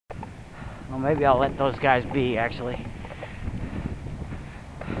Well, maybe I'll let those guys be, actually.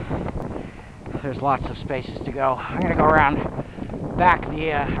 There's lots of spaces to go. I'm going to go around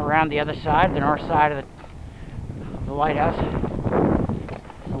around the other side, the north side of the lighthouse.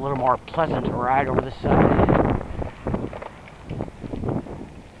 It's a little more pleasant to ride over this side.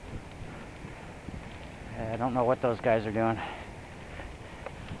 I don't know what those guys are doing,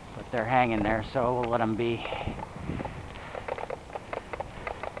 but they're hanging there, so we'll let them be.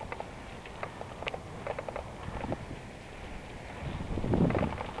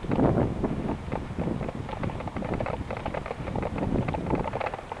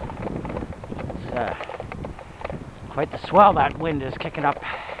 Quite the swell. That wind is kicking up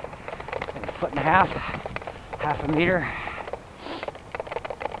a foot and a half, half a meter.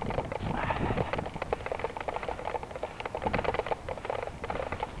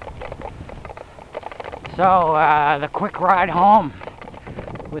 So the quick ride home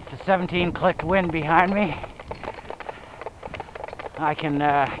with the 17 click wind behind me. I can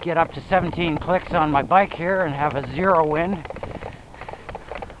get up to 17 clicks on my bike here and have a 0 wind.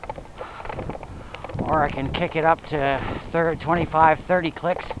 Or I can kick it up to 25, 30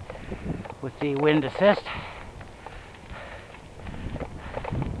 clicks with the wind assist.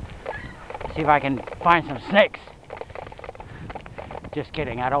 See if I can find some snakes. Just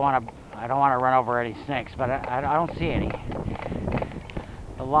kidding. I don't want to run over any snakes, but I don't see any.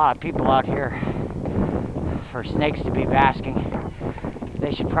 A lot of people out here for snakes to be basking.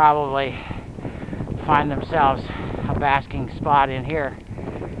 They should probably find themselves a basking spot in here.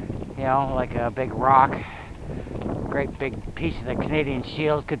 You know, like a big rock, great big piece of the Canadian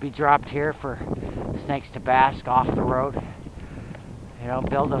Shield could be dropped here for snakes to bask off the road. You know,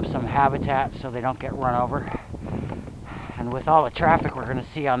 build up some habitat so they don't get run over. And with all the traffic we're going to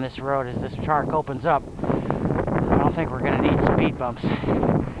see on this road as this park opens up, I don't think we're going to need speed bumps.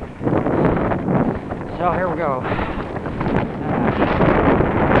 So here we go.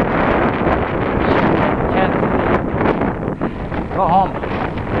 10th. Go home.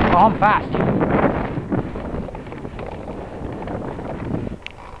 Go home fast.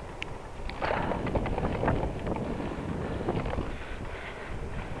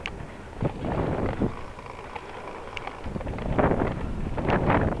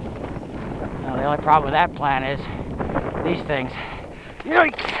 Now the only problem with that plan is these things.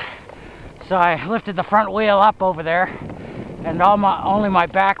 Yikes! So I lifted the front wheel up over there, and only my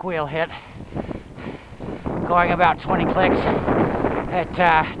back wheel hit, going about 20 clicks. It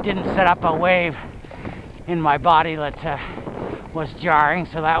didn't set up a wave in my body that was jarring,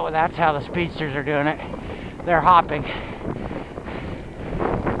 so that's how the speedsters are doing it. They're hopping.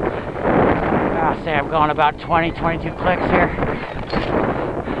 Say I'm going about 20, 22 clicks here.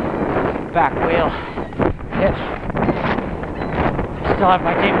 Back wheel hit. Still have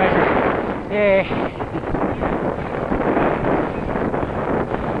my tape measure. Yay!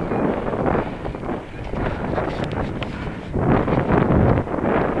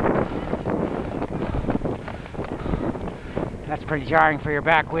 That's pretty jarring for your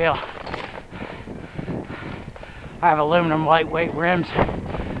back wheel. I have aluminum lightweight rims.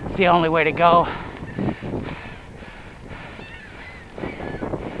 It's the only way to go.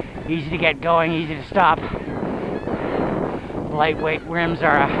 Easy to get going, easy to stop. Lightweight rims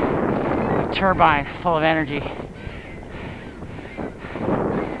are a turbine full of energy.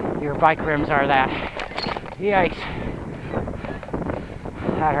 Your bike rims are that. Yikes.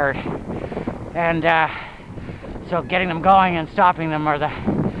 That hurt. And so getting them going and stopping them are the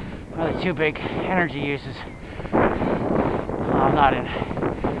two big energy uses. Well, not in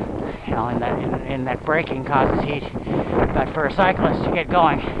that braking causes heat, but for a cyclist to get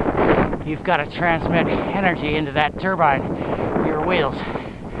going, you've got to transmit energy into that turbine, your wheels.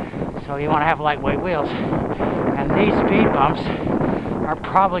 So you want to have lightweight wheels, and these speed bumps are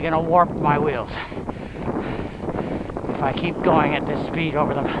probably going to warp my wheels if I keep going at this speed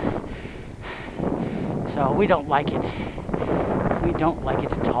over them. So we don't like it. We don't like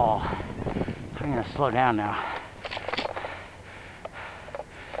it at all. I'm going to slow down now.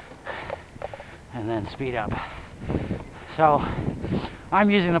 And then speed up. So I'm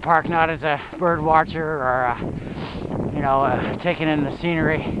using the park not as a bird watcher or taking in the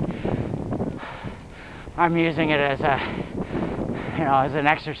scenery. I'm using it as as an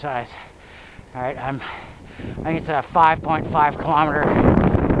exercise. All right, I think it's a 5.5 kilometer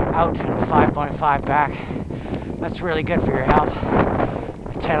out and 5.5 back. That's really good for your health.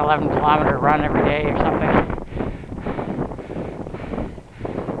 A 10, 11 kilometer run every day or something.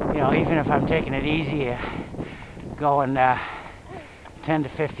 Even if I'm taking it easy, going 10 to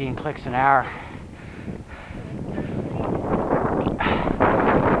 15 clicks an hour.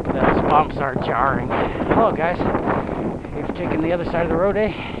 Those bumps are jarring. Hello guys, you've taken the other side of the road,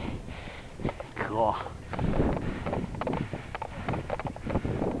 eh? Cool.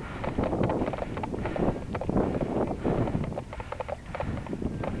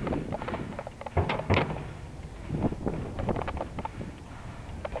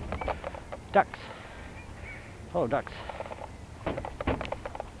 Ducks. Hello ducks.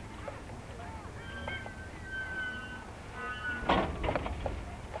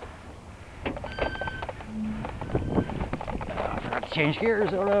 Change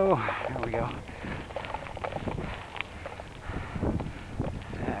gears, oh no, there we go.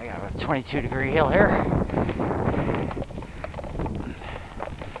 I got a 22-degree hill here.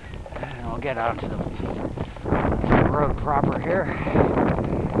 And we'll get out to the road proper here.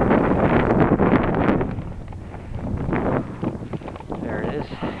 There it is.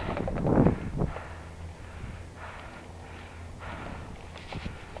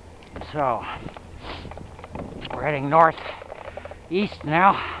 So, we're heading north east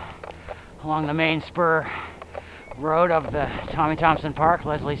now along the main spur road of the Tommy Thompson Park,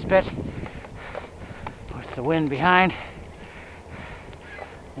 Leslie Spit, with the wind behind.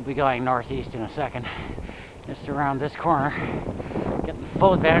 We'll be going northeast in a second, just around this corner, getting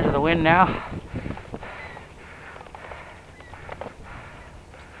full advantage of the wind now.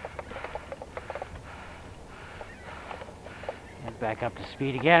 Get back up to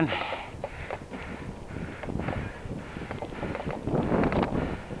speed again.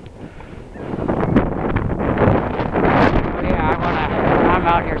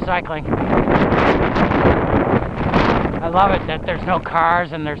 Cycling. I love it that there's no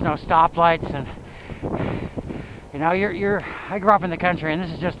cars and there's no stoplights, and you know, I grew up in the country, and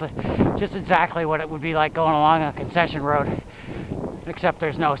this is just exactly what it would be like going along a concession road, except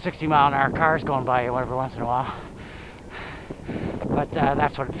there's no 60-mile-an-hour cars going by you every once in a while. But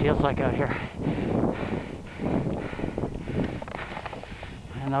that's what it feels like out here.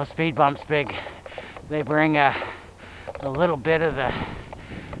 And those speed bumps, big, they bring a little bit of the,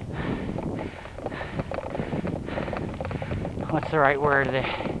 what's the right word?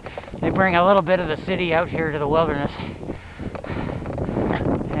 They bring a little bit of the city out here to the wilderness.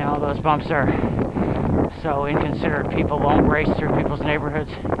 And all those bumps are so inconsiderate. People won't race through people's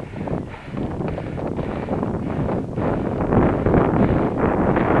neighborhoods.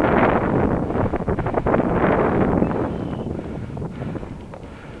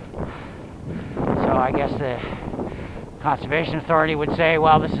 So I guess the Conservation Authority would say,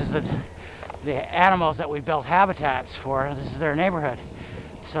 well, this is the animals that we built habitats for. This is their neighborhood,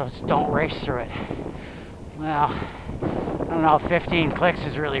 so don't race through it. Well, I don't know if 15 clicks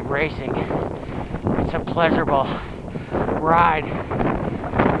is really racing. It's a pleasurable ride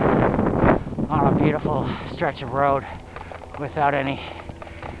on a beautiful stretch of road without any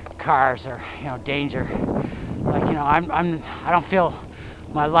cars or, you know, danger. Like, you know, I don't feel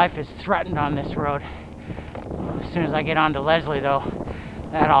my life is threatened on this road. As soon as I get onto Leslie, though,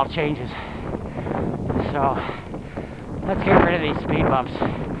 that all changes. So let's get rid of these speed bumps,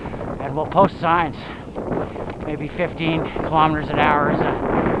 and we'll post signs. Maybe 15 kilometers an hour is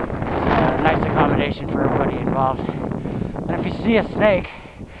a nice accommodation for everybody involved. And if you see a snake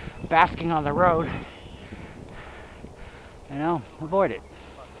basking on the road, you know, avoid it.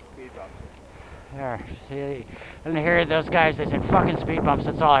 Speed bumps. There. See, I didn't hear those guys. They said fucking speed bumps.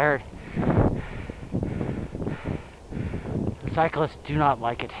 That's all I heard. The cyclists do not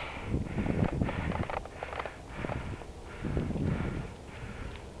like it.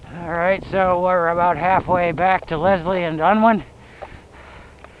 Alright, so we're about halfway back to Leslie and Unwin.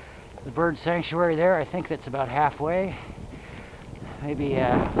 The bird sanctuary there, I think that's about halfway. Maybe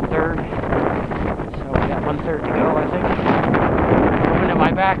a third. So we got 1/3 to go, I think. Looking at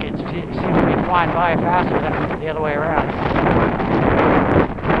my back, it seems to be flying by faster than the other way around.